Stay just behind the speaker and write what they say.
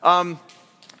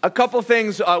A couple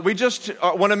things. We just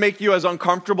want to make you as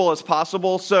uncomfortable as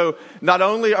possible. So not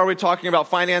only are we talking about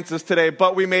finances today,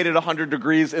 but we made it 100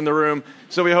 degrees in the room.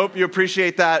 So we hope you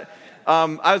appreciate that.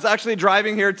 I was actually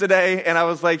driving here today, and I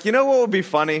was like, you know what would be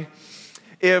funny?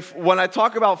 If when I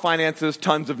talk about finances,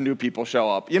 tons of new people show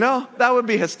up. You know, that would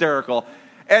be hysterical.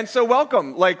 And so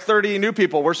welcome, like 30 new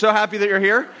people. We're so happy that you're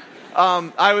here.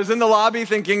 I was in the lobby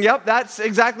thinking, yep, that's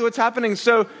exactly what's happening.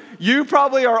 So you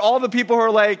probably are all the people who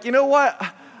are like, you know what?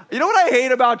 You know what I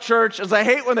hate about church is I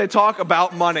hate when they talk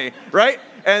about money, right?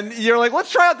 And you're like,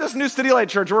 let's try out this new City Light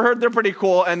Church. We heard they're pretty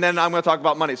cool, and then I'm going to talk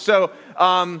about money. So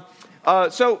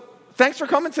thanks for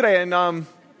coming today, and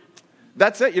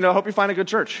that's it. You know, hope you find a good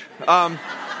church.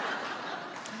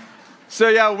 So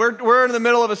yeah, we're in the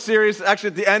middle of a series,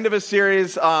 actually at the end of a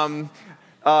series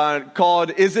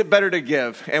called "Is It Better to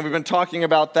Give?" And we've been talking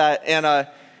about that. And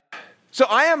so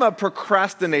I am a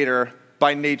procrastinator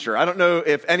by nature. I don't know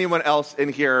if anyone else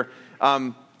in here,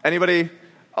 anybody,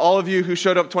 all of you who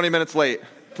showed up 20 minutes late,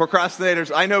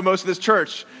 procrastinators. I know most of this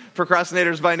church,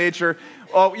 procrastinators by nature.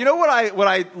 Oh, you know what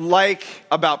I like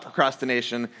about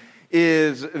procrastination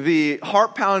is the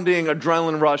heart-pounding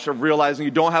adrenaline rush of realizing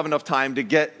you don't have enough time to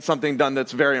get something done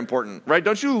that's very important, right?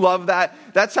 Don't you love that?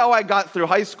 That's how I got through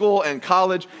high school and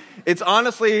college. It's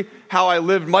honestly how I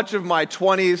lived much of my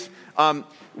 20s.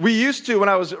 We used to, when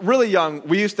I was really young,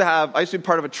 I used to be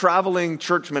part of a traveling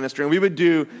church ministry, and we would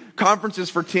do conferences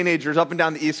for teenagers up and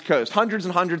down the East Coast, hundreds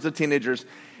and hundreds of teenagers.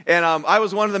 And I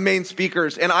was one of the main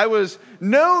speakers, and I was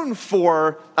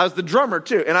the drummer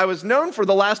too, and I was known for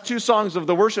the last two songs of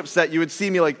the worship set. You would see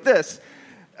me like this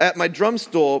at my drum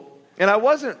stool, and I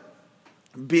wasn't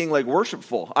being like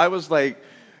worshipful. I was like,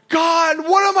 God,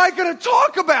 what am I going to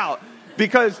talk about?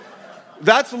 Because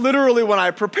that's literally when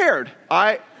I prepared.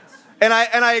 I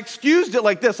excused it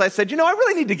like this. I said, I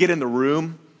really need to get in the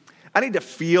room. I need to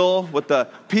feel what the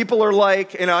people are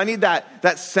like. I need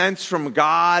that sense from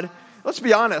God. Let's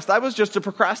be honest, I was just a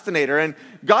procrastinator, and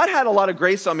God had a lot of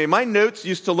grace on me. My notes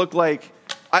used to look like,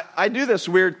 I do this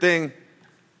weird thing.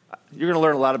 You're going to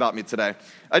learn a lot about me today.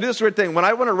 I do this weird thing. When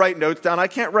I want to write notes down, I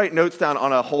can't write notes down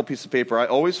on a whole piece of paper. I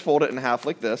always fold it in half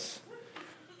like this,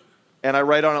 and I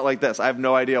write on it like this. I have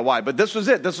no idea why, but this was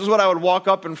it. This was what I would walk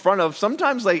up in front of,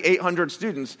 sometimes like 800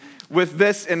 students with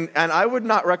this, and I would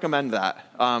not recommend that.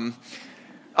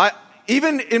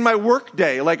 Even in my work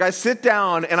day, like I sit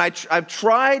down and I've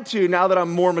tried to, now that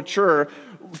I'm more mature,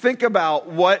 think about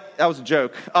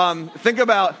think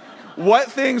about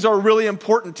what things are really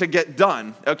important to get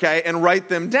done, okay, and write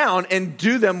them down and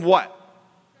do them what?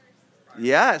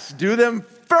 Yes, do them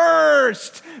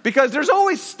first, because there's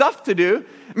always stuff to do.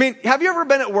 I mean, have you ever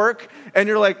been at work and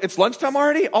you're like, it's lunchtime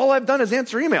already? All I've done is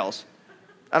answer emails.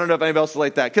 I don't know if anybody else is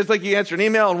like that. Because you answer an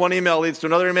email, and one email leads to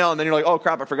another email, and then you're like, oh,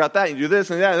 crap, I forgot that. And you do this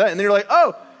and that, and then you're like,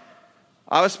 oh,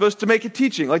 I was supposed to make a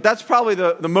teaching. Like, that's probably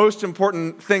the most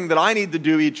important thing that I need to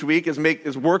do each week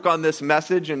is work on this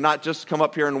message and not just come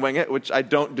up here and wing it, which I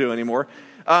don't do anymore.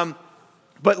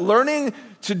 But learning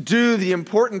to do the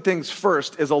important things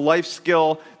first is a life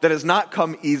skill that has not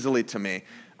come easily to me.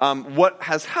 What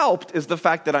has helped is the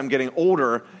fact that I'm getting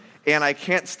older, and I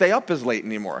can't stay up as late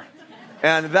anymore.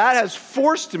 And that has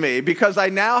forced me, because I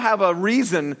now have a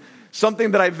reason,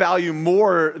 something that I value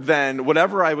more than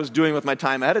whatever I was doing with my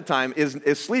time ahead of time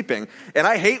is sleeping. And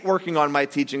I hate working on my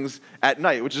teachings at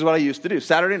night, which is what I used to do.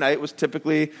 Saturday night was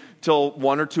typically till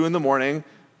 1 or 2 in the morning.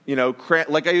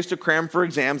 Like I used to cram for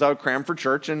exams, I would cram for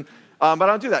church, but I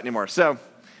don't do that anymore. So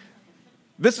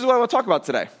this is what I want to talk about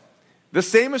today. The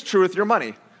same is true with your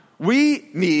money. We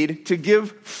need to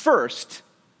give first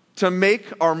to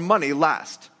make our money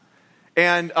last.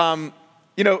 And,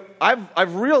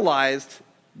 I've realized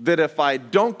that if I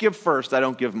don't give first, I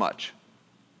don't give much.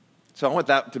 So I want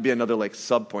that to be another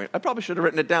sub point. I probably should have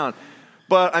written it down,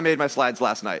 but I made my slides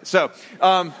last night. So,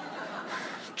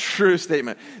 true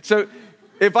statement. So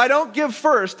if I don't give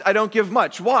first, I don't give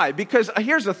much. Why? Because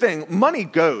here's the thing, money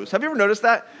goes. Have you ever noticed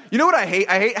that? You know what I hate?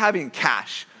 I hate having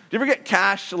cash. Do you ever get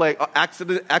cash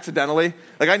accidentally?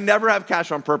 I never have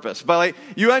cash on purpose, but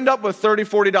you end up with $30,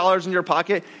 $40 in your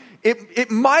pocket. It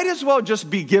might as well just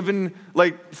be given,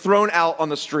 thrown out on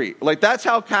the street. That's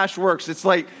how cash works. It's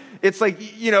like,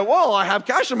 well, I have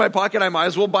cash in my pocket. I might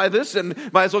as well buy this and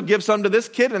might as well give some to this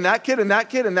kid and that kid and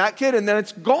that kid and that kid, and then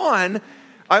it's gone.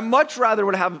 I much rather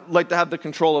would have the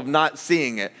control of not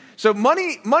seeing it. So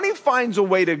money finds a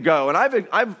way to go. And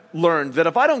I've learned that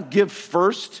if I don't give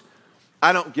first,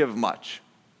 I don't give much.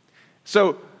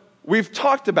 So we've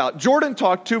talked about, Jordan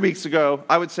talked 2 weeks ago,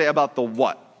 I would say, about the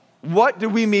what. What do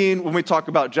we mean when we talk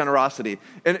about generosity?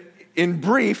 And in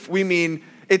brief, we mean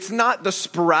it's not the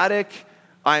sporadic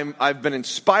I've been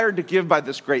inspired to give by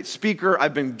this great speaker.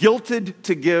 I've been guilted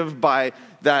to give by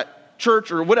that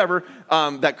church or whatever,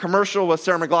 that commercial with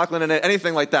Sarah McLachlan in it,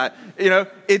 anything like that.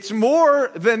 It's more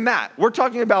than that. We're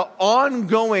talking about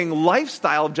ongoing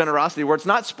lifestyle of generosity where it's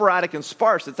not sporadic and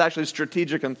sparse. It's actually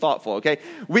strategic and thoughtful, okay?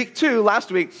 Week 2,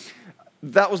 last week,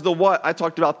 that was the what. I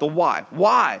talked about the why.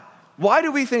 Why? Why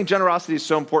do we think generosity is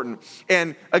so important?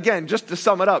 And again, just to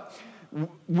sum it up,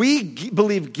 we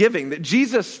believe giving, that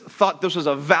Jesus thought this was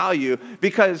a value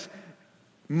because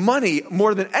money,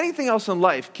 more than anything else in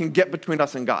life, can get between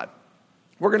us and God.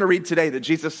 We're going to read today that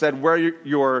Jesus said, where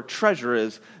your treasure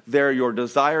is, there your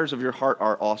desires of your heart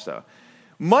are also.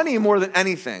 Money more than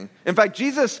anything. In fact,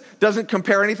 Jesus doesn't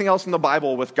compare anything else in the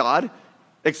Bible with God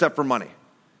except for money.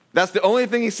 That's the only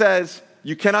thing he says.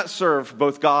 You cannot serve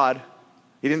both God.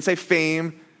 He didn't say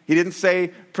fame. He didn't say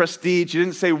prestige. He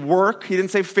didn't say work. He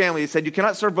didn't say family. He said you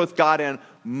cannot serve both God and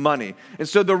money. And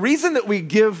so the reason that we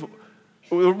give,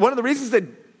 one of the reasons that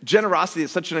generosity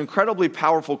is such an incredibly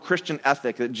powerful Christian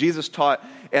ethic that Jesus taught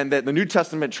and that the New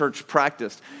Testament church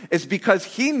practiced is because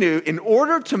he knew in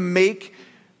order to make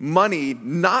money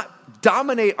not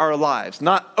dominate our lives,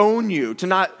 not own you, to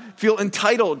not feel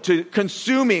entitled to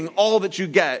consuming all that you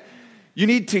get, you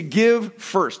need to give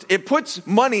first. It puts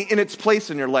money in its place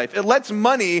in your life. It lets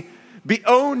money be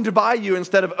owned by you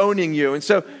instead of owning you. And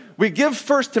so we give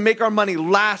first to make our money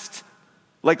last,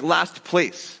 like last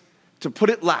place, to put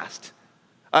it last.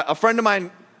 A friend of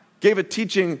mine gave a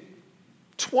teaching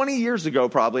 20 years ago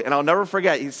probably, and I'll never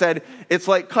forget. He said, it's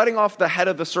like cutting off the head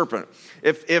of the serpent.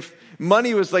 If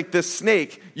money was like this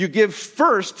snake, you give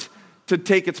first to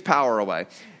take its power away.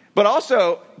 But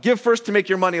also, give first to make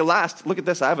your money last. Look at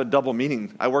this. I have a double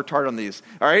meaning. I worked hard on these.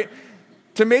 All right?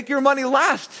 To make your money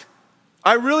last.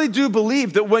 I really do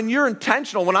believe that when you're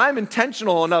intentional, when I'm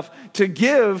intentional enough to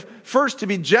give first, to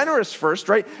be generous first,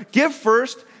 right? Give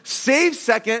first, save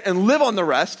second, and live on the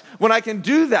rest. When I can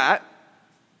do that,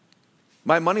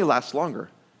 my money lasts longer.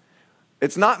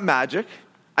 It's not magic.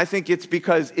 I think it's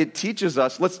because it teaches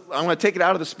us. I'm going to take it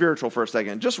out of the spiritual for a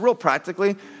second. Just real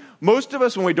practically, most of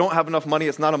us, when we don't have enough money,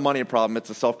 it's not a money problem, it's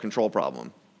a self-control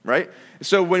problem, right?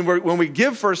 So when we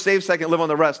give first, save second, live on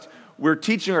the rest, we're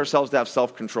teaching ourselves to have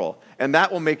self-control. And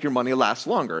that will make your money last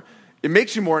longer. It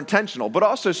makes you more intentional. But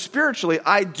also spiritually,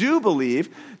 I do believe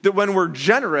that when we're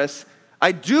generous,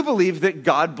 I do believe that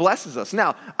God blesses us.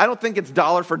 Now, I don't think it's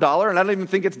dollar for dollar, and I don't even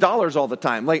think it's dollars all the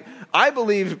time. I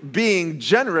believe being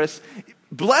generous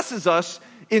blesses us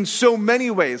in so many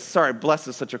ways. Sorry, bless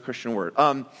is such a Christian word.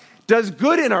 Does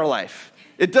good in our life.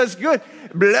 It does good.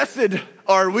 Blessed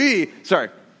are we. Sorry.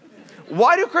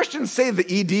 Why do Christians say the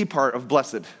ED part of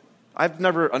blessed? I've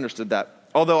never understood that,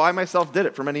 although I myself did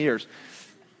it for many years.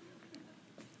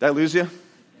 Did I lose you?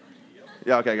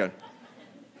 Yeah, okay,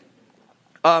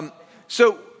 good.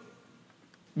 So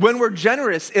when we're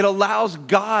generous, it allows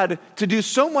God to do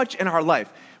so much in our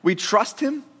life. We trust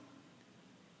him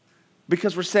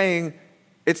because we're saying,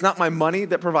 it's not my money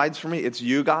that provides for me, it's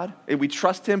you, God. And we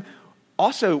trust him.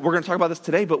 Also, we're going to talk about this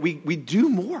today, but we do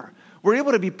more. We're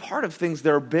able to be part of things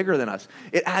that are bigger than us.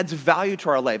 It adds value to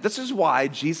our life. This is why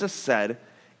Jesus said,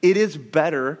 it is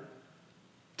better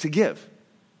to give.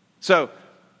 So,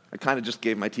 I kind of just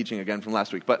gave my teaching again from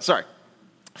last week, but sorry.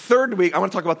 Third week, I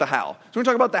want to talk about the how. So we're going to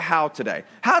talk about the how today.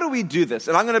 How do we do this?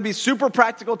 And I'm going to be super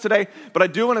practical today, but I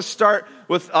do want to start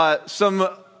with some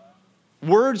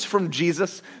words from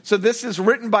Jesus. So this is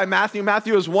written by Matthew.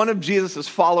 Matthew is one of Jesus'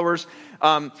 followers.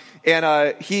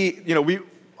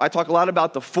 I talk a lot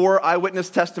about the 4 eyewitness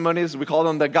testimonies. We call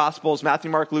them the Gospels, Matthew,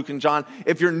 Mark, Luke, and John.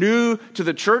 If you're new to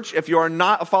the church, if you are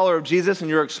not a follower of Jesus and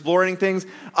you're exploring things,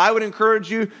 I would encourage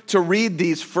you to read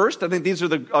these first. I think these are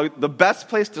the best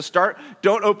place to start.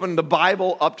 Don't open the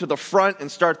Bible up to the front and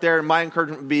start there. My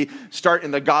encouragement would be start in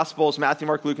the Gospels, Matthew,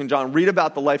 Mark, Luke, and John. Read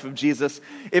about the life of Jesus.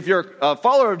 If you're a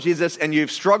follower of Jesus and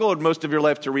you've struggled most of your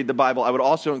life to read the Bible, I would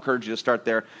also encourage you to start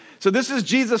there. So this is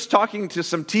Jesus talking to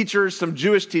some teachers, some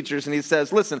Jewish teachers, and he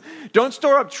says, listen, don't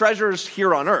store up treasures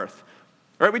here on earth.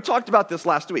 All right, we talked about this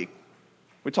last week.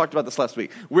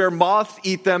 Where moths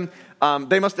eat them.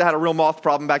 They must have had a real moth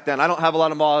problem back then. I don't have a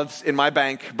lot of moths in my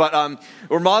bank, but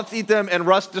where moths eat them and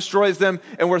rust destroys them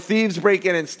and where thieves break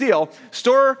in and steal,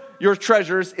 store your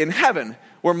treasures in heaven,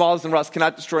 where moths and rust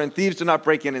cannot destroy and thieves do not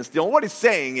break in and steal. And what he's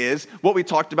saying is what we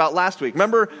talked about last week.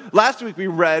 Remember, last week we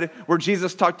read where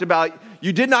Jesus talked about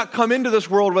you did not come into this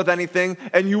world with anything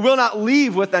and you will not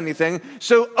leave with anything.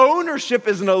 So ownership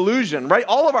is an illusion, right?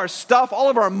 All of our stuff, all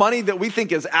of our money that we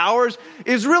think is ours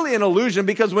is really an illusion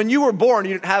because when you were born,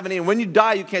 you didn't have any. And when you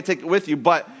die, you can't take it with you.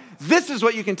 But this is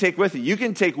what you can take with you. You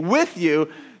can take with you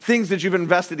things that you've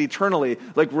invested eternally,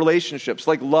 like relationships,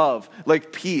 like love,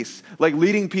 like peace, like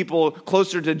leading people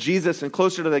closer to Jesus and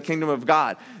closer to the kingdom of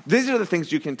God. These are the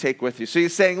things you can take with you. So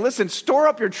he's saying, listen, store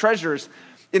up your treasures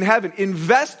in heaven.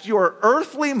 Invest your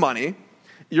earthly money,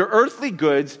 your earthly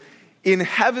goods in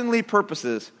heavenly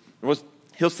purposes.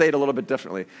 He'll say it a little bit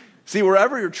differently. See,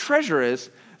 wherever your treasure is,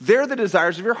 there the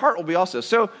desires of your heart will be also.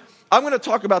 So I'm going to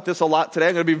talk about this a lot today.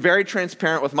 I'm going to be very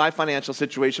transparent with my financial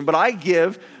situation, but I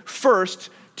give first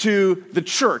to the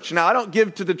church. Now, I don't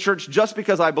give to the church just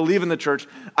because I believe in the church.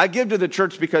 I give to the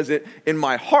church because in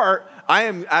my heart, I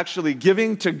am actually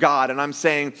giving to God, and I'm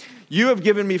saying, you have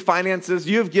given me finances.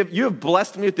 You have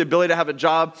blessed me with the ability to have a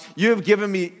job. You have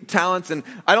given me talents, and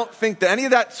I don't think that any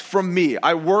of that's from me.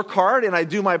 I work hard and I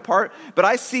do my part, but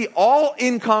I see all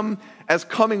income as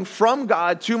coming from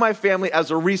God to my family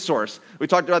as a resource. We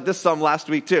talked about this some last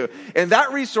week too. And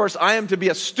that resource I am to be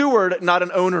a steward, not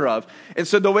an owner of. And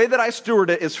so the way that I steward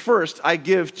it is first, I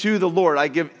give to the Lord. I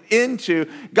give into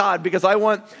God because I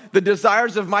want the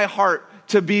desires of my heart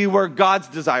to be where God's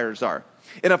desires are.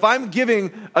 And if I'm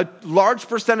giving a large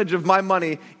percentage of my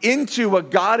money into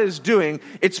what God is doing,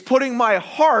 it's putting my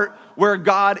heart where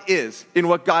God is in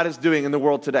what God is doing in the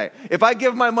world today. If I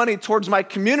give my money towards my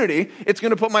community, it's going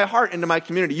to put my heart into my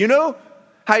community. You know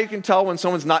how you can tell when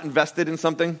someone's not invested in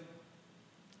something?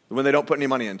 When they don't put any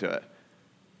money into it.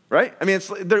 Right? I mean,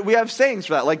 we have sayings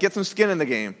for that, like get some skin in the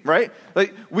game, right?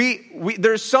 Like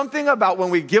there's something about when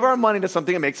we give our money to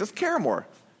something, it makes us care more.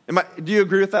 Do you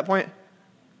agree with that point?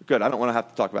 Good, I don't want to have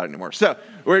to talk about it anymore. So,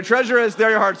 where your treasure is,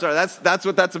 there your hearts are. That's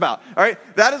what that's about. All right?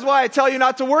 That is why I tell you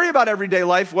not to worry about everyday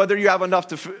life, whether you have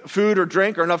enough food or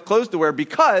drink or enough clothes to wear,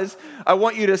 because I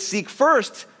want you to seek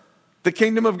first the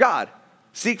kingdom of God.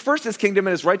 Seek first his kingdom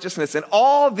and his righteousness. And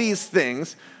all these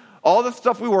things, all the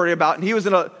stuff we worry about,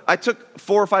 and I took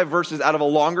 4 or 5 verses out of a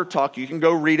longer talk. You can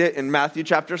go read it in Matthew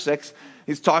chapter 6.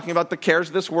 He's talking about the cares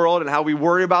of this world and how we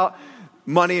worry about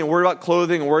money and worry about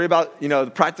clothing and worry about,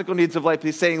 the practical needs of life.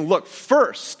 He's saying, look,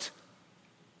 first,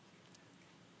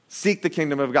 seek the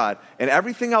kingdom of God, and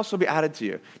everything else will be added to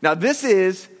you. Now, this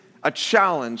is a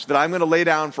challenge that I'm going to lay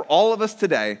down for all of us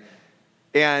today,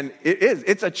 and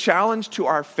it's a challenge to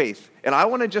our faith. And I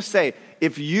want to just say,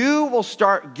 if you will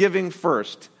start giving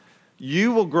first,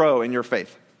 you will grow in your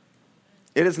faith.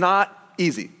 It is not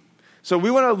easy. So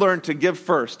we want to learn to give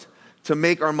first to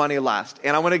make our money last.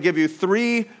 And I want to give you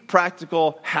 3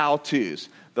 practical how-tos.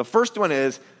 The first one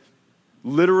is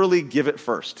literally give it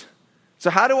first.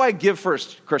 So how do I give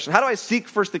first, Christian? How do I seek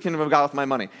first the kingdom of God with my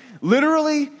money?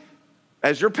 Literally,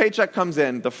 as your paycheck comes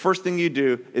in, the first thing you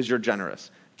do is you're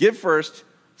generous. Give first,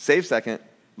 save second,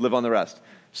 live on the rest.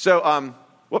 So,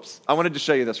 I wanted to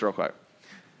show you this real quick.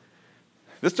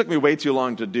 This took me way too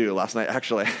long to do last night,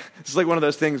 actually. It's like one of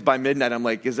those things by midnight, I'm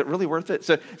like, is it really worth it?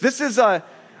 So this is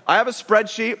I have a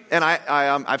spreadsheet, and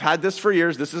I've had this for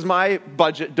years. This is my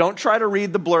budget. Don't try to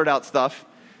read the blurred out stuff.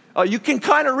 Oh, you can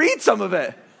kind of read some of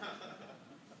it.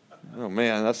 Oh,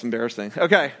 man, that's embarrassing.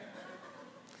 Okay.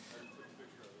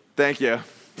 Thank you.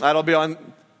 That'll be on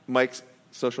Mike's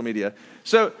social media.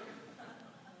 So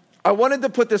I wanted to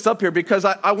put this up here because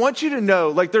I want you to know,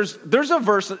 like there's a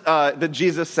verse that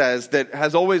Jesus says that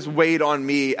has always weighed on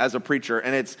me as a preacher,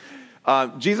 and it's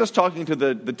Jesus talking to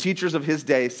the teachers of his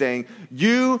day saying,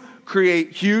 you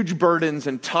create huge burdens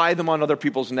and tie them on other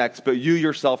people's necks, but you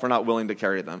yourself are not willing to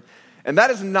carry them. And that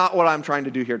is not what I'm trying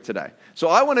to do here today. So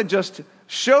I want to just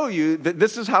show you that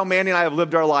this is how Mandy and I have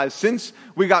lived our lives since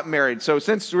we got married. So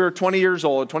since we were 20 years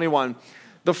old, 21,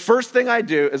 the first thing I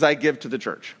do is I give to the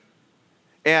church.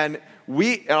 And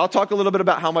I'll talk a little bit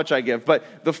about how much I give,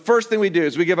 but the first thing we do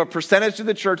is we give a percentage to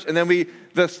the church, and then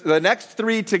the next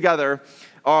 3 together,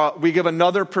 we give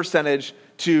another percentage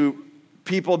to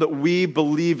people that we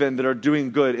believe in that are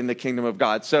doing good in the kingdom of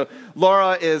God. So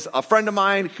Laura is a friend of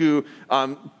mine who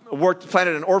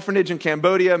planted an orphanage in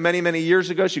Cambodia many, many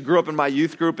years ago. She grew up in my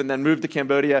youth group and then moved to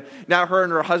Cambodia. Now her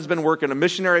and her husband work in a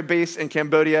missionary base in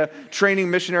Cambodia,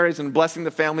 training missionaries and blessing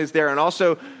the families there. And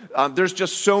also, there's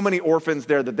just so many orphans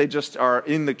there that they just are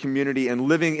in the community and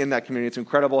living in that community. It's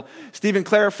incredible. Steve and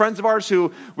Claire, friends of ours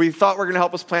who we thought were going to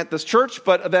help us plant this church,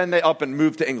 but then they up and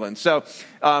moved to England. So,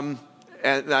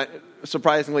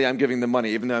 surprisingly, I'm giving them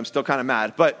money, even though I'm still kind of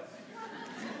mad. But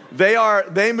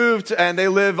they moved and they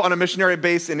live on a missionary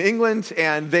base in England,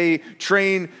 and they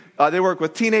train, they work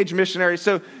with teenage missionaries.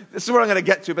 So this is what I'm going to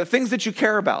get to, but things that you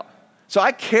care about. So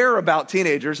I care about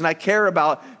teenagers, and I care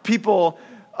about people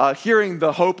hearing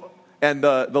the hope and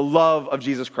the love of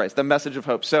Jesus Christ, the message of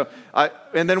hope. So,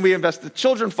 and then we invest. The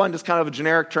children fund is kind of a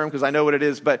generic term because I know what it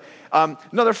is, but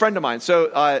another friend of mine. So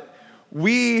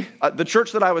the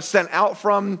church that I was sent out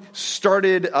from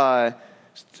started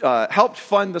helped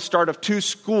fund the start of 2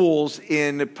 schools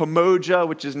in Pamoja,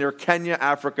 which is near Kenya,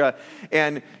 Africa,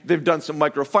 and they've done some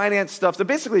microfinance stuff. They've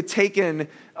basically taken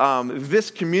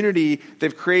this community,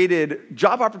 they've created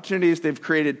job opportunities, they've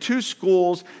created 2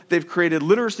 schools, they've created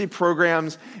literacy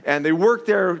programs, and they work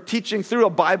there teaching through a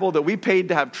Bible that we paid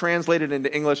to have translated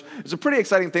into English. It's a pretty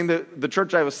exciting thing that the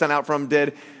church I was sent out from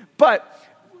did, but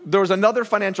there was another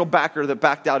financial backer that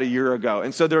backed out a year ago,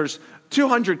 and so there's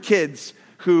 200 kids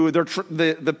who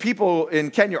the people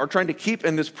in Kenya are trying to keep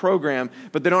in this program,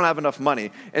 but they don't have enough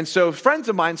money. And so friends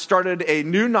of mine started a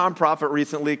new nonprofit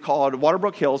recently called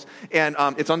Waterbrook Hills, and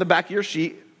it's on the back of your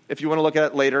sheet if you want to look at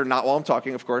it later, not while I'm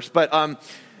talking, of course. But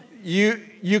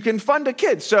you can fund a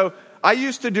kid. So I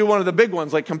used to do one of the big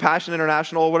ones, like Compassion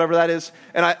International or whatever that is,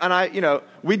 and I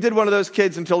we did one of those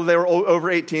kids until they were over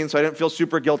 18, so I didn't feel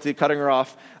super guilty cutting her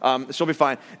off. She'll be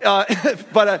fine.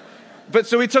 But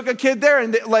so we took a kid there,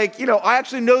 and I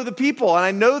actually know the people, and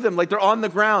I know them, like they're on the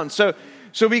ground. So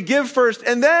we give first,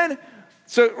 and then,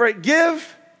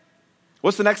 give.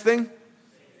 What's the next thing?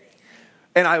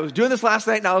 And I was doing this last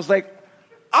night, and I was like,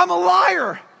 I'm a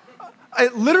liar.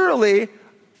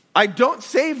 I don't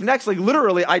save next. Like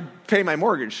literally, I pay my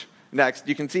mortgage next.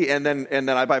 You can see, and then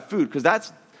I buy food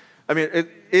because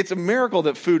it's a miracle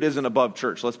that food isn't above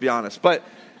church. Let's be honest, but.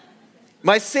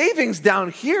 My savings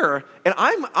down here, and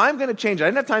I'm going to change it. I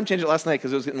didn't have time to change it last night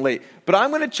because it was getting late. But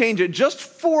I'm going to change it just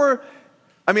for,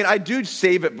 I do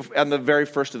save it on the very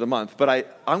first of the month.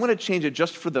 But I'm going to change it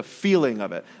just for the feeling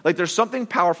of it. Like there's something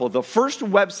powerful. The first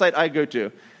website I go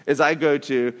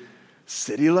to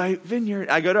City Light Vineyard.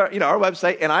 I go to our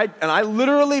website, and I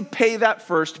literally pay that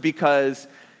first because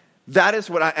that is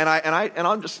what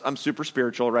I'm super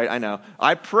spiritual, right? I know.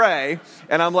 I pray,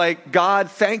 and I'm like, God,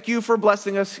 thank you for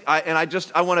blessing us.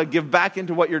 I want to give back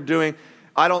into what you're doing.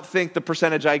 I don't think the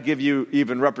percentage I give you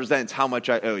even represents how much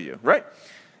I owe you, right?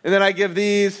 And then I give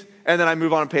these, and then I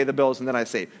move on and pay the bills, and then I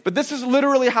save. But this is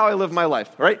literally how I live my life,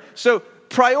 right? So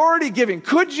priority giving.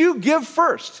 Could you give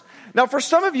first? Now, for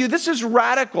some of you, this is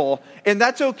radical, and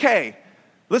that's okay.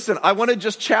 Listen, I want to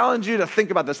just challenge you to think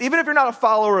about this. Even if you're not a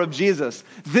follower of Jesus,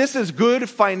 this is good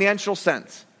financial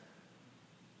sense.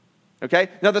 Okay?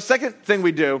 Now, the second thing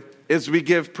we do is we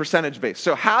give percentage-based.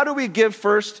 So how do we give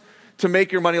first to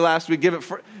make your money last? We give it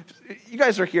for... You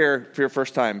guys are here for your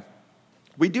first time.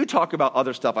 We do talk about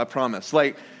other stuff, I promise.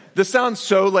 Like, this sounds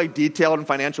so, detailed and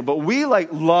financial, but we,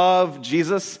 love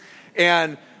Jesus,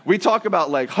 and we talk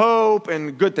about, hope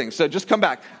and good things. So just come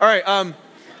back. All right,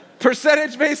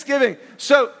 percentage-based giving.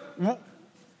 So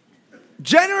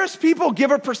generous people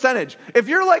give a percentage. If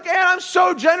you're like, I'm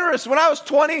so generous. When I was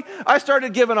 20, I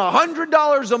started giving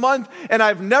 $100 a month, and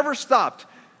I've never stopped.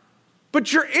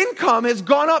 But your income has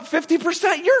gone up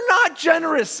 50%. You're not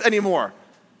generous anymore.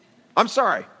 I'm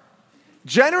sorry.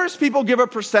 Generous people give a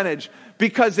percentage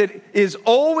because it is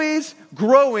always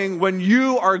growing when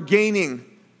you are gaining.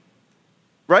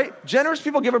 Right? Generous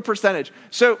people give a percentage.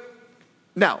 So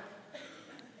now,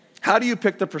 how do you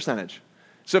pick the percentage?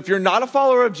 So if you're not a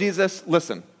follower of Jesus,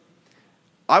 listen.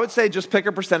 I would say just pick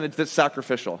a percentage that's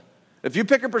sacrificial. If you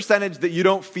pick a percentage that you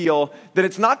don't feel, that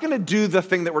it's not going to do the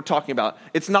thing that we're talking about.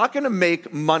 It's not going to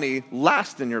make money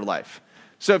last in your life.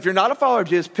 So if you're not a follower of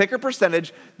Jesus, pick a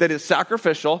percentage that is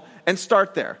sacrificial and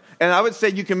start there. And I would say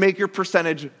you can make your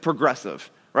percentage progressive,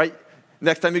 right?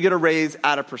 Next time you get a raise,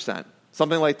 add a percent.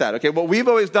 Something like that, okay? What we've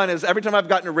always done is every time I've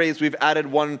gotten a raise, we've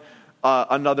added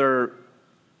another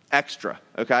extra,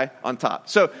 okay, on top.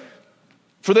 So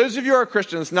for those of you who are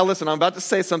Christians, now listen, I'm about to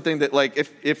say something that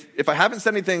if I haven't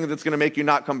said anything that's going to make you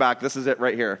not come back, this is it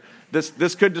right here.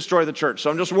 This could destroy the church. So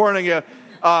I'm just warning you.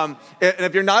 And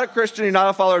if you're not a Christian, you're not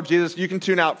a follower of Jesus, you can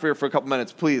tune out for a couple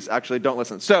minutes. Please, actually, don't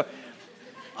listen. So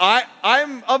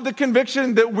I'm of the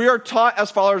conviction that we are taught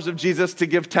as followers of Jesus to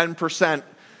give 10%.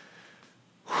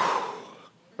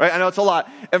 Right? I know it's a lot.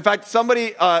 In fact,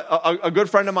 somebody, a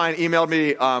good friend of mine emailed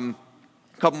me a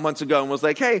couple months ago and was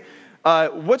like, hey,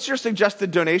 what's your suggested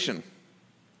donation?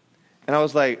 And I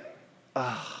was like,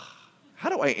 how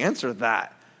do I answer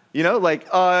that? You know,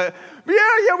 yeah,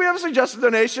 we have a suggested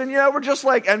donation. Yeah, we're just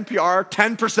like NPR,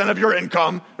 10% of your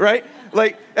income, right?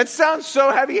 Like, that sounds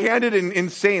so heavy-handed and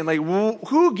insane. Like,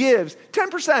 who gives?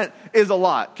 10% is a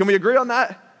lot. Can we agree on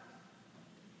that?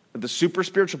 But the super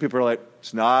spiritual people are like,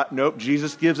 it's not, nope,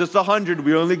 Jesus gives us 100.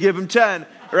 We only give him 10,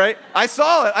 right? I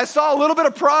saw it. I saw a little bit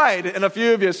of pride in a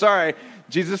few of you. Sorry.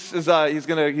 Jesus is, he's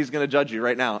gonna judge you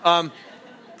right now.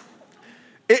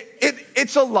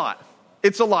 It's a lot.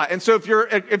 It's a lot. And so if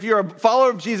you're a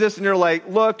follower of Jesus and you're like,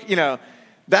 look,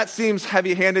 that seems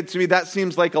heavy-handed to me. That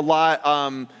seems like a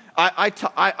lot.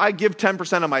 I give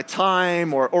 10% of my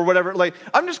time or whatever. Like,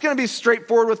 I'm just going to be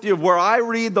straightforward with you of where I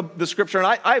read the scripture. And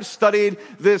I've studied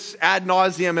this ad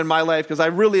nauseum in my life because I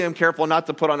really am careful not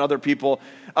to put on other people.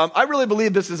 I really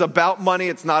believe this is about money.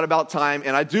 It's not about time.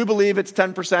 And I do believe it's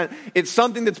 10%. It's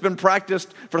something that's been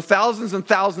practiced for thousands and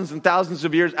thousands and thousands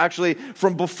of years, actually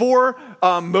from before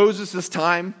Moses'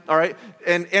 time, all right?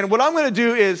 And what I'm going to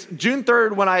do is June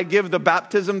 3rd, when I give the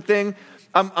baptism thing,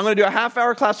 I'm going to do a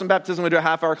half-hour class on baptism. I'm going to do a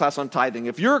half-hour class on tithing.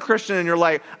 If you're a Christian and you're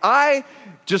like, I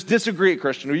just disagree,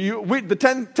 Christian. The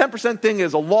 10% thing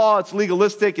is a law. It's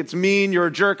legalistic. It's mean. You're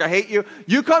a jerk. I hate you.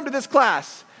 You come to this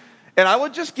class, and I will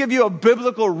just give you a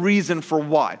biblical reason for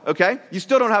why, okay? You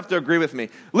still don't have to agree with me.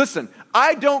 Listen,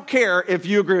 I don't care if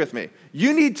you agree with me.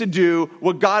 You need to do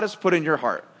what God has put in your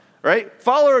heart, right?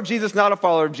 Follower of Jesus, not a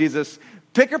follower of Jesus.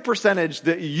 Pick a percentage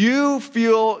that you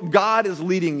feel God is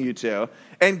leading you to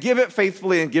and give it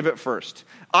faithfully and give it first.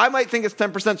 I might think it's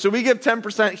 10%, so we give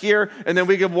 10% here and then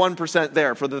we give 1%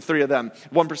 there for the three of them,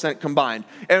 1% combined.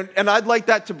 And I'd like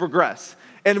that to progress.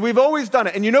 And we've always done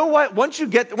it. And you know what? Once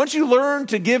you learn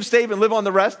to give, save, and live on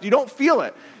the rest, you don't feel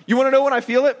it. You want to know when I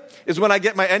feel it? Is when I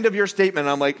get my end of year statement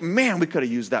and I'm like, man, we could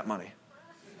have used that money.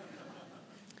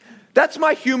 That's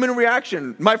my human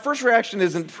reaction. My first reaction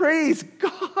isn't praise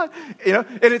God, and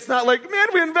it's not like, man,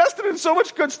 we invested in so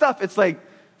much good stuff. It's like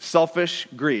selfish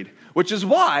greed, which is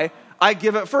why I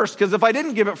give it first. Because if I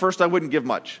didn't give it first, I wouldn't give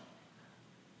much.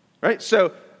 Right?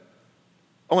 So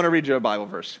I want to read you a Bible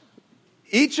verse.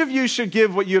 Each of you should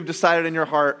give what you have decided in your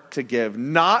heart to give,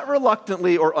 not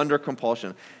reluctantly or under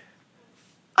compulsion.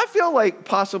 I feel like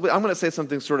possibly, I'm going to say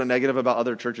something sort of negative about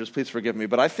other churches. Please forgive me.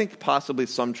 But I think possibly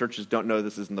some churches don't know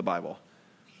this is in the Bible.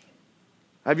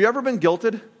 Have you ever been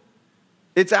guilted?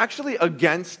 It's actually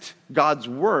against God's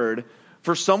word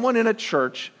for someone in a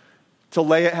church to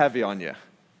lay it heavy on you.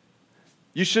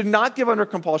 You should not give under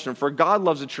compulsion, for God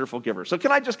loves a cheerful giver. So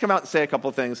can I just come out and say a couple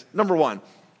of things? Number one,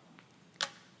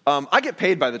 I get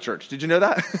paid by the church. Did you know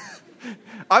that?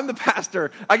 I'm the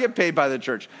pastor. I get paid by the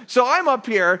church. So I'm up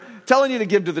here telling you to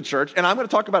give to the church, and I'm going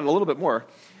to talk about it a little bit more.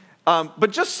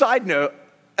 But just side note,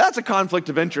 that's a conflict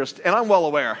of interest, and I'm well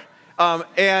aware.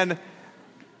 And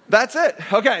that's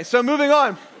it. Okay, so moving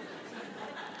on.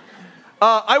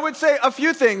 I would say a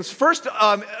few things. First,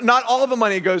 not all of the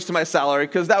money goes to my salary,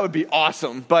 because that would be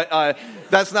awesome, but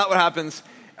that's not what happens.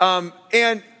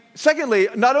 And secondly,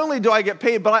 not only do I get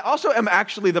paid, but I also am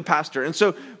actually the pastor. And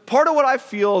so part of what I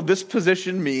feel this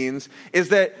position means is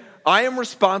that I am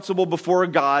responsible before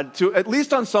God to, at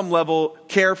least on some level,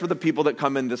 care for the people that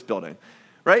come in this building,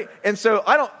 right? And so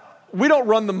we don't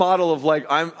run the model of like,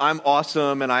 I'm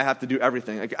awesome and I have to do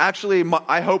everything. Like, actually,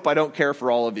 I hope I don't care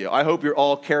for all of you. I hope you're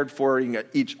all caring for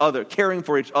each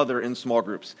other in small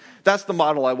groups. That's the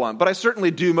model I want. But I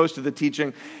certainly do most of the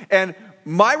teaching. And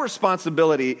my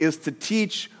responsibility is to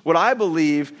teach what I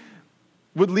believe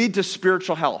would lead to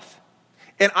spiritual health.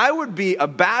 And I would be a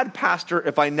bad pastor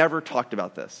if I never talked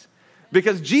about this.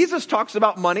 Because Jesus talks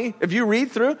about money. If you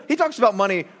read through, he talks about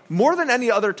money more than any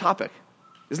other topic.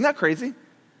 Isn't that crazy?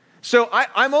 So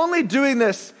I'm only doing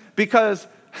this because,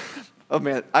 oh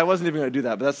man, I wasn't even going to do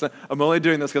that, but I'm only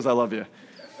doing this because I love you.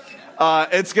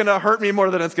 It's going to hurt me more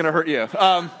than it's going to hurt you.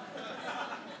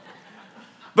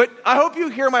 But I hope you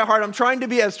hear my heart. I'm trying to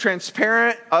be as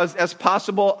transparent as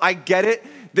possible. I get it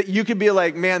that you could be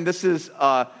like, man, this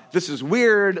is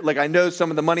weird. Like, I know some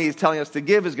of the money he's telling us to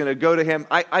give is going to go to him.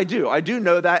 I do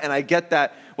know that, and I get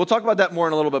that. We'll talk about that more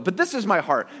in a little bit. But this is my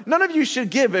heart. None of you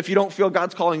should give if you don't feel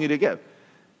God's calling you to give.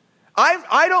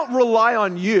 I don't rely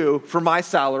on you for my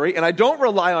salary, and I don't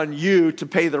rely on you to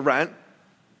pay the rent.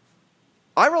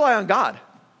 I rely on God.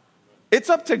 It's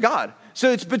up to God.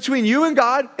 So it's between you and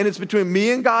God, and it's between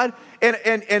me and God.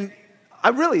 And I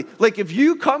really, like, if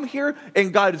you come here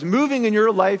and God is moving in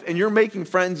your life and you're making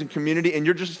friends and community and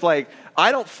you're just like,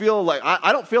 I don't feel like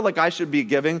I should be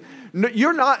giving. No,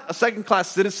 you're not a second-class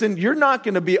citizen. You're not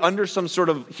going to be under some sort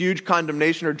of huge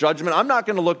condemnation or judgment. I'm not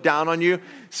going to look down on you.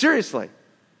 Seriously.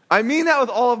 I mean that with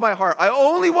all of my heart. I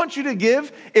only want you to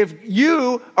give if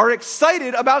you are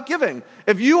excited about giving.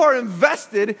 If you are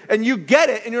invested and you get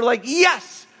it and you're like,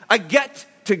 yes, I get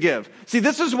to give. See,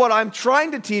 this is what I'm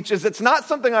trying to teach is it's not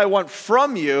something I want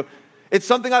from you. It's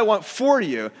something I want for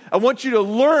you. I want you to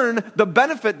learn the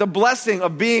benefit, the blessing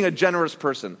of being a generous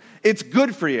person. It's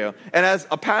good for you. And as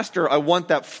a pastor, I want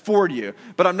that for you.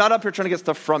 But I'm not up here trying to get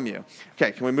stuff from you.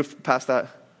 Okay, can we move past that?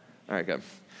 All right, good.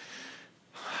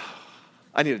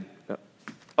 I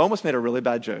almost made a really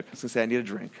bad joke. I was going to say I need a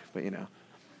drink, but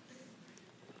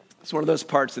It's one of those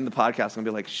parts in the podcast I'm going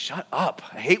to be like, shut up.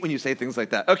 I hate when you say things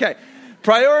like that. Okay,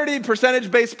 priority,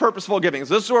 percentage-based, purposeful giving.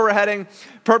 So this is where we're heading,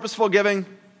 purposeful giving.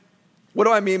 What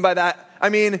do I mean by that? I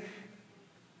mean,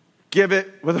 give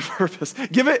it with a purpose.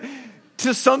 Give it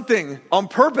to something on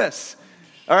purpose.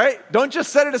 All right? Don't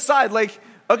just set it aside. Like,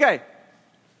 okay,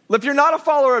 if you're not a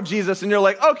follower of Jesus and you're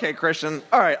like, okay, Christian,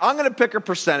 all right, I'm going to pick a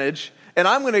percentage and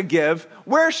I'm going to give.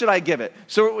 Where should I give it?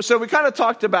 So we kind of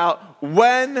talked about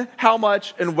when, how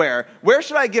much, and where. Where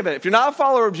should I give it? If you're not a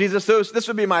follower of Jesus, this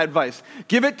would be my advice.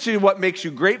 Give it to what makes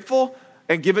you grateful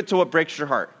and give it to what breaks your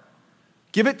heart.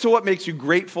 Give it to what makes you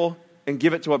grateful and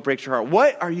give it to what breaks your heart.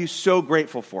 What are you so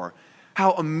grateful for?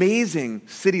 How amazing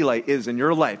City Light is in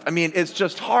your life. I mean, it's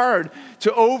just hard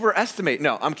to overestimate.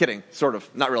 No, I'm kidding. Sort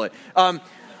of. Not really.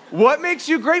 What makes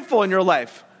you grateful in your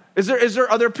life?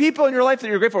 Are there people in your life that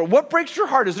you're grateful for? What breaks your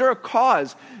heart? Is there a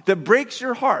cause that breaks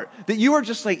your heart that you are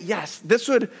just like, yes, this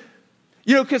would,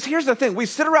 because here's the thing. We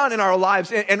sit around in our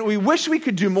lives and we wish we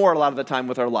could do more a lot of the time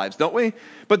with our lives, don't we?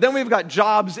 But then we've got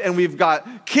jobs and we've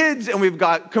got kids and we've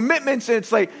got commitments and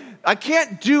it's like, I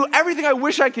can't do everything I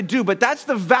wish I could do, but that's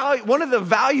the value, one of the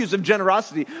values of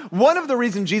generosity. One of the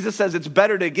reasons Jesus says it's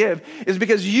better to give is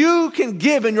because you can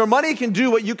give and your money can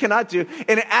do what you cannot do,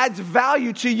 and it adds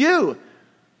value to you.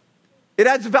 It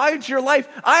adds value to your life.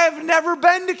 I have never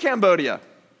been to Cambodia,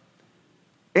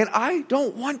 and I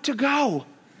don't want to go,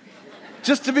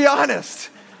 just to be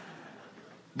honest.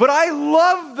 But I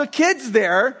love the kids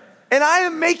there, and I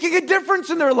am making a difference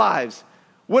in their lives.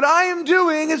 What I am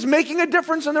doing is making a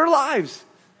difference in their lives.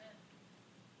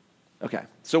 Okay,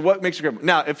 so what makes you grateful?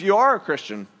 Now, if you are a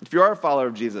Christian, if you are a follower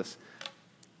of Jesus,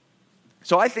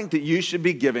 so I think that you should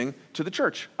be giving to the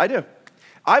church. I do.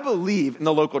 I believe in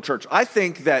the local church. I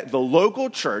think that the local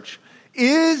church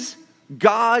is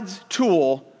God's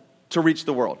tool to reach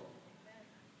the world.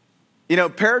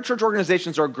 Parachurch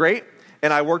organizations are great,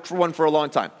 and I worked for one for a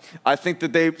long time. I think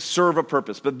that they serve a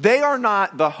purpose, but they are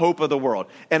not the hope of the world.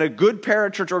 And a good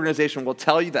parachurch organization will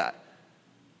tell you that.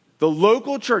 The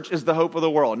local church is the hope of the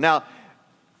world. Now,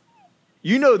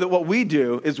 you know that what we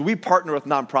do is we partner with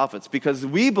nonprofits because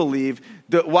we believe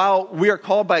that while we are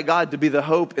called by God to be the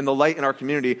hope and the light in our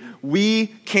community, we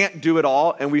can't do it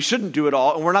all and we shouldn't do it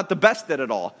all and we're not the best at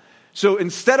it all. So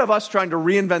instead of us trying to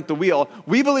reinvent the wheel,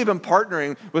 we believe in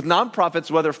partnering with nonprofits,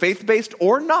 whether faith-based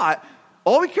or not.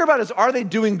 All we care about is, are they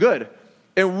doing good?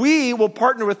 And we will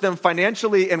partner with them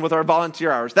financially and with our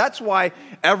volunteer hours. That's why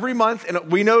every month,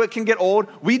 and we know it can get old,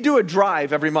 we do a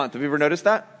drive every month. Have you ever noticed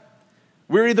that?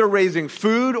 We're either raising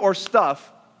food or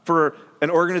stuff for an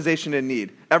organization in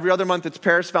need. Every other month, it's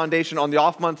Paris Foundation. On the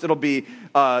off months, it'll be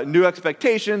New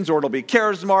Expectations, or it'll be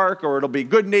CaresMark, or it'll be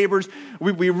Good Neighbors.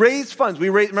 We raise funds.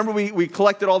 Remember we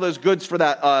collected all those goods for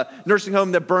that nursing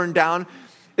home that burned down?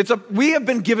 We have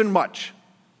been given much.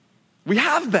 We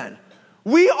have been.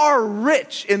 We are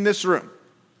rich in this room.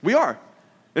 We are.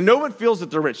 And no one feels that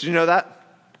they're rich. Did you know that?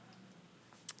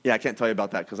 Yeah, I can't tell you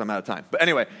about that because I'm out of time. But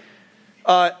anyway,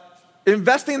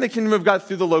 investing in the kingdom of God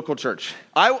through the local church.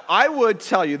 I would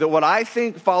tell you that what I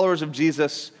think followers of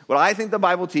Jesus, what I think the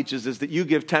Bible teaches is that you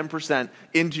give 10%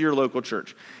 into your local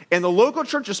church. And the local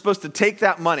church is supposed to take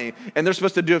that money, and they're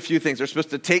supposed to do a few things. They're supposed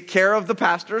to take care of the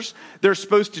pastors, they're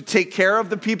supposed to take care of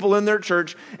the people in their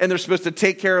church, and they're supposed to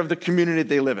take care of the community that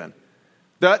they live in.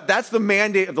 That's the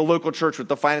mandate of the local church with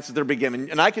the finances they're being given.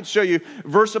 And I could show you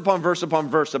verse upon verse upon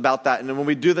verse about that. And then when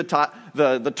we do the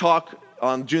talk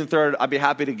on June 3rd, I'd be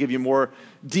happy to give you more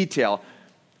detail.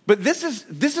 But this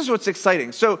is what's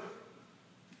exciting. So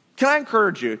can I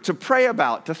encourage you to pray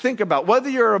about, to think about, whether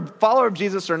you're a follower of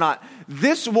Jesus or not,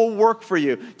 this will work for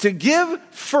you. To give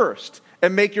first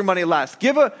and make your money last.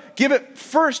 Give it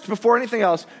first before anything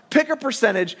else. Pick a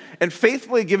percentage and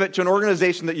faithfully give it to an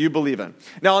organization that you believe in.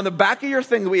 Now, on the back of your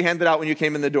thing that we handed out when you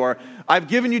came in the door, I've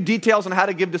given you details on how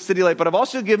to give to City Light, but I've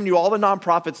also given you all the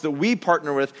nonprofits that we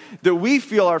partner with that we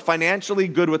feel are financially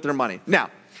good with their money.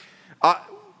 Now,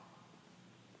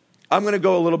 I'm going to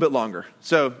go a little bit longer.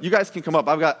 So you guys can come up.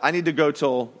 I need to go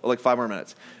till like 5 more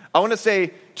minutes. I want to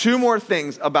say 2 more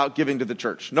things about giving to the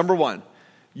church. Number 1,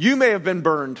 you may have been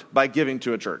burned by giving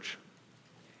to a church.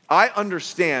 I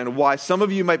understand why some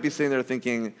of you might be sitting there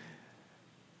thinking,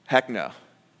 heck no,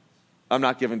 I'm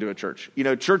not giving to a church.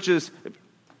 Churches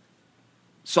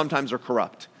sometimes are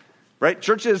corrupt, right?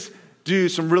 Churches do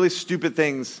some really stupid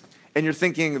things, and you're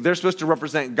thinking they're supposed to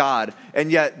represent God,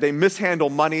 and yet they mishandle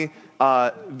money.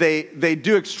 They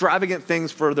do extravagant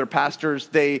things for their pastors.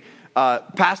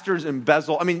 Pastors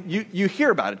embezzle. I mean, you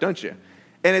hear about it, don't you?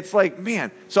 And it's like, man.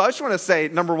 So I just want to say,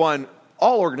 number 1,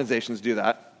 all organizations do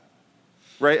that,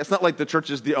 right? It's not like the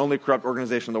church is the only corrupt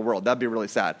organization in the world. That'd be really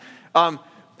sad. And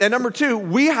number 2,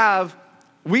 we have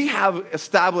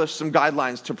established some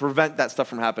guidelines to prevent that stuff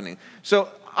from happening. So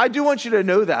I do want you to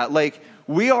know that, like,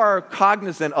 we are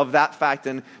cognizant of that fact.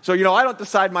 And so, I don't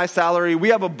decide my salary. We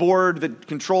have a board that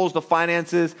controls the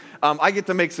finances. I get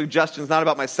to make suggestions, not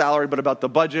about my salary, but about the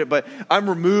budget. But I'm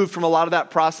removed from a lot of that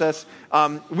process.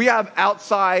 We have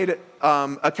outside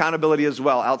accountability as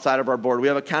well, outside of our board. We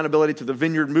have accountability to the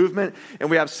Vineyard movement,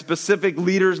 and we have specific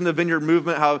leaders in the Vineyard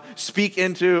movement who speak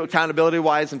into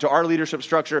accountability-wise into our leadership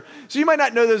structure. So you might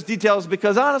not know those details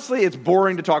because honestly, it's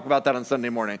boring to talk about that on Sunday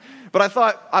morning. But I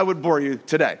thought I would bore you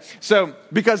today. So,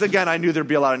 because again, I knew there'd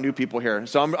be a lot of new people here.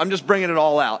 So I'm just bringing it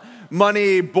all out.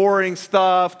 Money, boring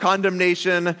stuff,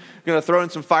 condemnation. I'm going to throw in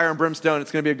some fire and brimstone.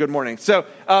 It's going to be a good morning. So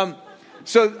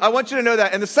I want you to know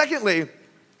that. And secondly,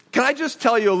 can I just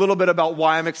tell you a little bit about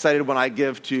why I'm excited when I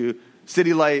give to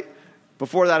City Light?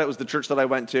 Before that, it was the church that I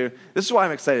went to. This is why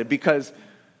I'm excited, because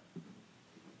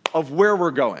of where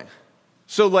we're going.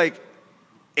 So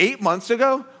 8 months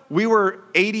ago, we were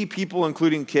 80 people,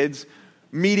 including kids,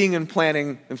 meeting and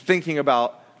planning and thinking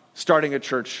about starting a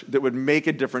church that would make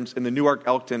a difference in the Newark,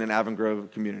 Elkton, and Avon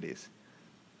Grove communities.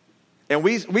 And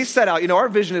we set out, our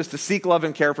vision is to seek love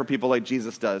and care for people like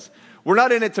Jesus does. We're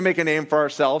not in it to make a name for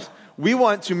ourselves. We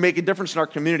want to make a difference in our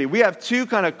community. We have two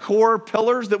kind of core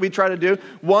pillars that we try to do.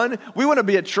 One, we want to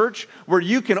be a church where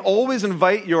you can always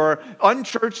invite your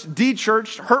unchurched,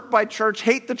 de-churched, hurt by church,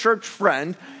 hate the church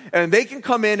friend, and they can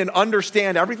come in and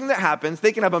understand everything that happens.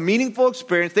 They can have a meaningful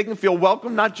experience. They can feel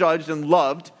welcome, not judged, and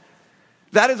loved.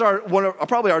 That is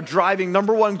probably our driving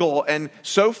number one goal. And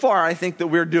so far, I think that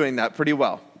we're doing that pretty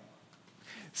well.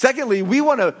 Secondly, we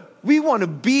want to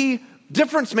be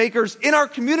difference makers in our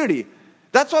community.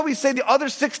 That's why we say the other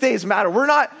 6 days matter.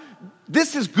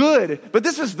 This is good, but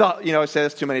this is I say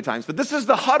this too many times, but this is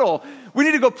the huddle. We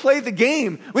need to go play the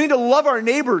game. We need to love our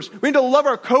neighbors. We need to love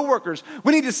our coworkers.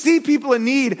 We need to see people in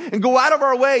need and go out of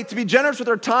our way to be generous with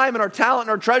our time and our talent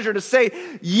and our treasure, to say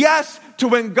yes to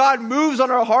when God moves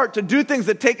on our heart to do things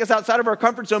that take us outside of our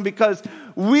comfort zone, because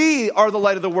we are the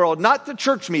light of the world, not the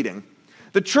church meeting.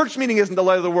 The church meeting isn't the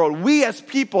light of the world. We as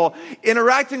people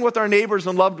interacting with our neighbors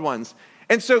and loved ones.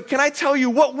 And so can I tell you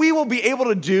what we will be able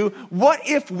to do? What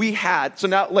if we had? So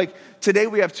now, today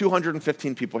we have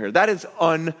 215 people here. That is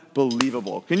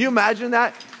unbelievable. Can you imagine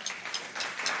that?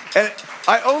 And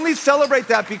I only celebrate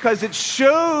that because it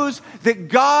shows that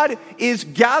God is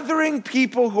gathering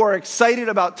people who are excited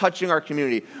about touching our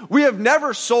community. We have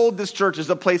never sold this church as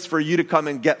a place for you to come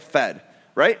and get fed,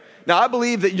 right? Now, I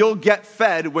believe that you'll get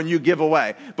fed when you give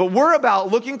away. But we're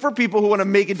about looking for people who want to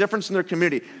make a difference in their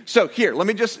community. So here, let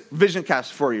me just vision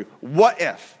cast for you. What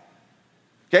if?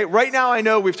 Okay, right now I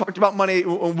know we've talked about money.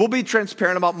 We'll be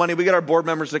transparent about money. We get our board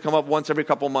members to come up once every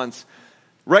couple months.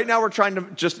 Right now we're trying to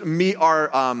just meet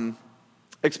our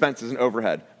expenses and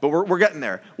overhead. But we're getting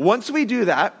there. Once we do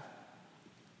that,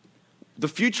 the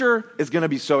future is going to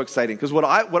be so exciting, because what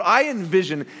I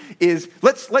envision is,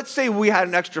 let's say we had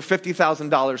an extra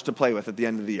 $50,000 to play with at the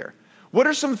end of the year. What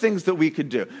are some things that we could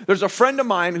do? There's a friend of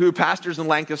mine who pastors in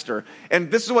Lancaster, and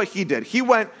this is what he did. He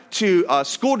went to a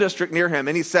school district near him,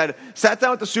 and he sat down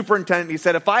with the superintendent, and he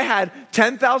said, if I had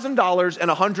 $10,000 and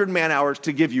 100 man hours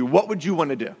to give you, what would you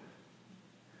want to do?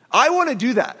 I want to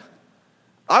do that.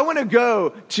 I want to go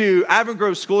to Avon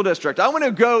Grove School District. I want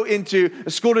to go into a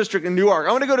school district in Newark.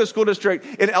 I want to go to a school district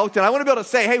in Elkton. I want to be able to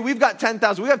say, hey, we've got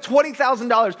 $10,000. We have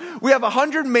 $20,000. We have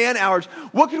 100 man hours.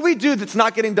 What can we do that's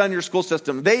not getting done in your school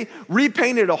system? They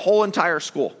repainted a whole entire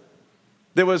school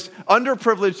that was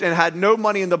underprivileged and had no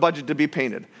money in the budget to be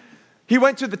painted. He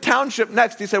went to the township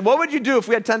next. He said, what would you do if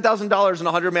we had $10,000 and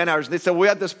 100 man hours? And they said, well, we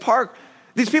had this park.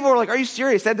 These people were like, are you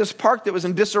serious? They had this park that was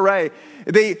in disarray.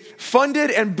 They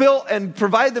funded and built and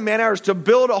provided the man hours to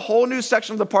build a whole new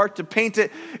section of the park, to paint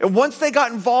it. And once they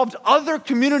got involved, other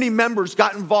community members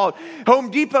got involved.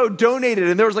 Home Depot donated,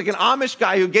 and there was an Amish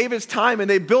guy who gave his time, and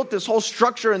they built this whole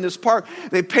structure in this park.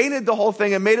 They painted the whole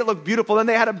thing and made it look beautiful. Then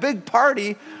they had a big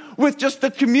party with just the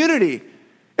community.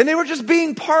 And they were just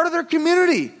being part of their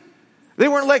community. They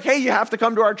weren't like, hey, you have to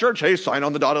come to our church. Hey, sign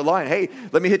on the dotted line. Hey,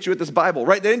 let me hit you with this Bible,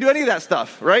 right? They didn't do any of that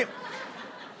stuff, right?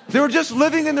 They were just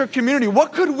living in their community.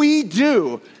 What could we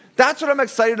do? That's what I'm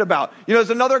excited about.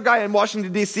 There's another guy in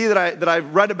Washington, D.C. that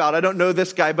I've read about. I don't know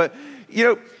this guy, but,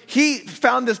 he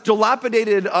found this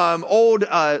dilapidated, old,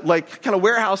 kind of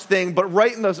warehouse thing, but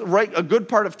right a good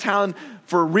part of town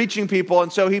for reaching people.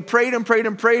 And so he prayed and prayed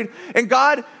and prayed, and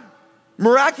God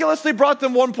miraculously brought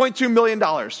them $1.2 million.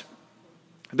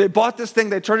 They bought this thing,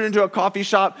 they turned it into a coffee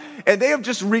shop, and they have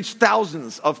just reached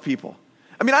thousands of people.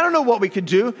 I mean, I don't know what we could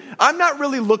do. I'm not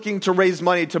really looking to raise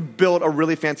money to build a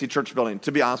really fancy church building,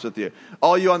 to be honest with you.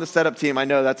 All you on the setup team, I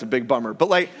know that's a big bummer. But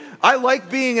like, I like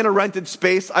being in a rented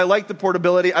space. I like the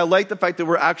portability. I like the fact that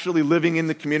we're actually living in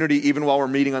the community even while we're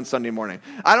meeting on Sunday morning.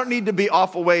 I don't need to be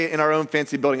off away in our own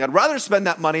fancy building. I'd rather spend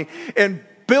that money and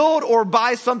build or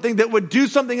buy something that would do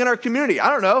something in our community.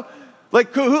 I don't know.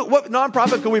 Like, what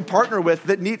nonprofit could we partner with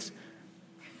that needs...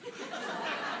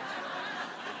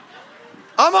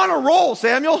 I'm on a roll,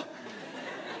 Samuel.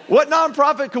 What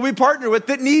nonprofit could we partner with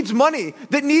that needs money,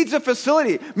 that needs a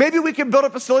facility? Maybe we can build a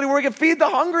facility where we can feed the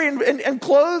hungry and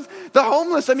clothe the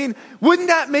homeless. I mean, wouldn't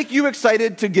that make you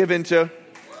excited to give into?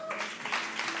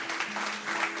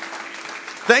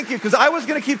 Thank you, because I was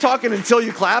going to keep talking until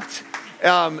you clapped,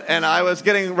 and I was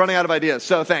running out of ideas.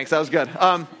 So thanks, that was good.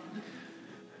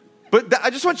 But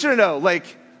I just want you to know,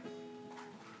 like,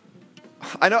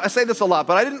 I know I say this a lot,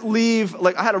 but I didn't leave,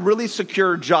 like I had a really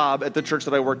secure job at the church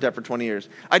that I worked at for 20 years.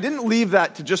 I didn't leave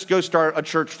that to just go start a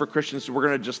church for Christians who we're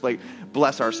going to just like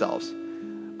bless ourselves.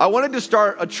 I wanted to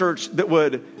start a church that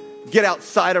would get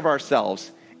outside of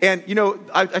ourselves. And, you know,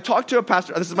 I talked to a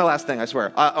pastor, this is my last thing, I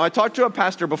swear. I talked to a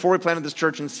pastor before we planted this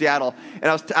church in Seattle, and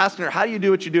I was asking her, how do you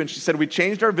do what you do? And she said, we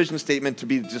changed our vision statement to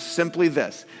be just simply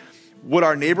this: would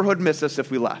our neighborhood miss us if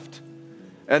we left?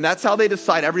 And that's how they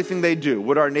decide everything they do.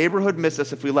 Would our neighborhood miss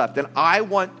us if we left? And I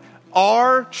want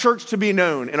our church to be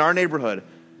known in our neighborhood.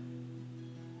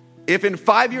 If in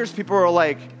 5 years people are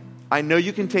like, I know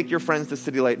you can take your friends to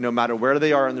City Light no matter where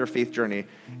they are in their faith journey.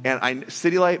 And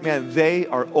City Light, man, they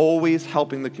are always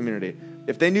helping the community.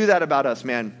 If they knew that about us,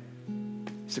 man,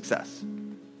 success.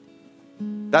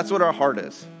 That's what our heart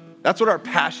is. That's what our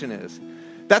passion is.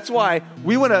 That's why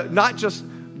we want to not just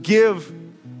give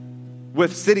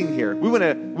with sitting here. We want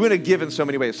to give in so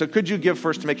many ways. So could you give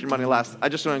first to make your money last? I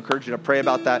just want to encourage you to pray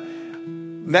about that.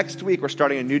 Next week, we're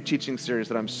starting a new teaching series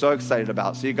that I'm so excited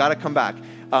about. So you got to come back.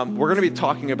 We're going to be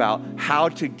talking about how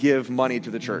to give money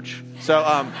to the church. So,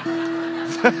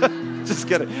 just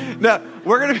kidding. No,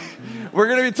 we're going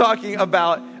to be talking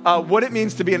about what it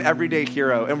means to be an everyday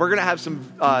hero. And we're going to have some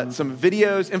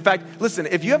videos. In fact, listen,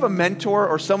 if you have a mentor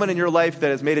or someone in your life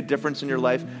that has made a difference in your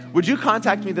life, would you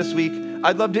contact me this week?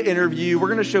 I'd love to interview you. We're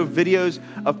going to show videos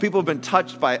of people who've been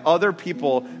touched by other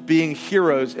people being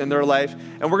heroes in their life.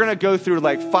 And we're going to go through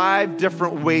like 5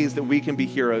 different ways that we can be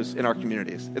heroes in our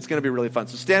communities. It's going to be really fun.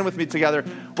 So stand with me together.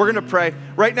 We're going to pray.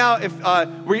 Right now, if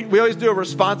we always do a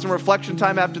response and reflection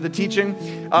time after the teaching.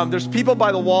 There's people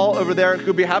by the wall over there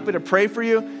who'd be happy to pray for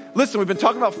you. Listen, we've been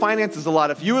talking about finances a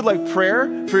lot. If you would like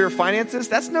prayer for your finances,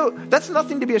 that's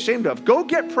nothing to be ashamed of. Go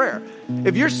get prayer.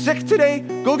 If you're sick today,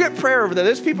 go get prayer over there.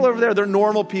 There's people over there, they're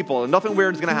normal people, and nothing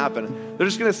weird is going to happen. They're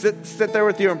just going to sit there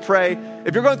with you and pray.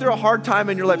 If you're going through a hard time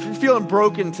in your life, if you're feeling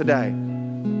broken today,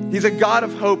 He's a God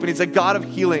of hope, and He's a God of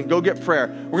healing. Go get prayer.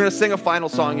 We're going to sing a final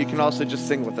song. You can also just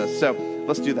sing with us. So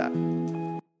let's do that.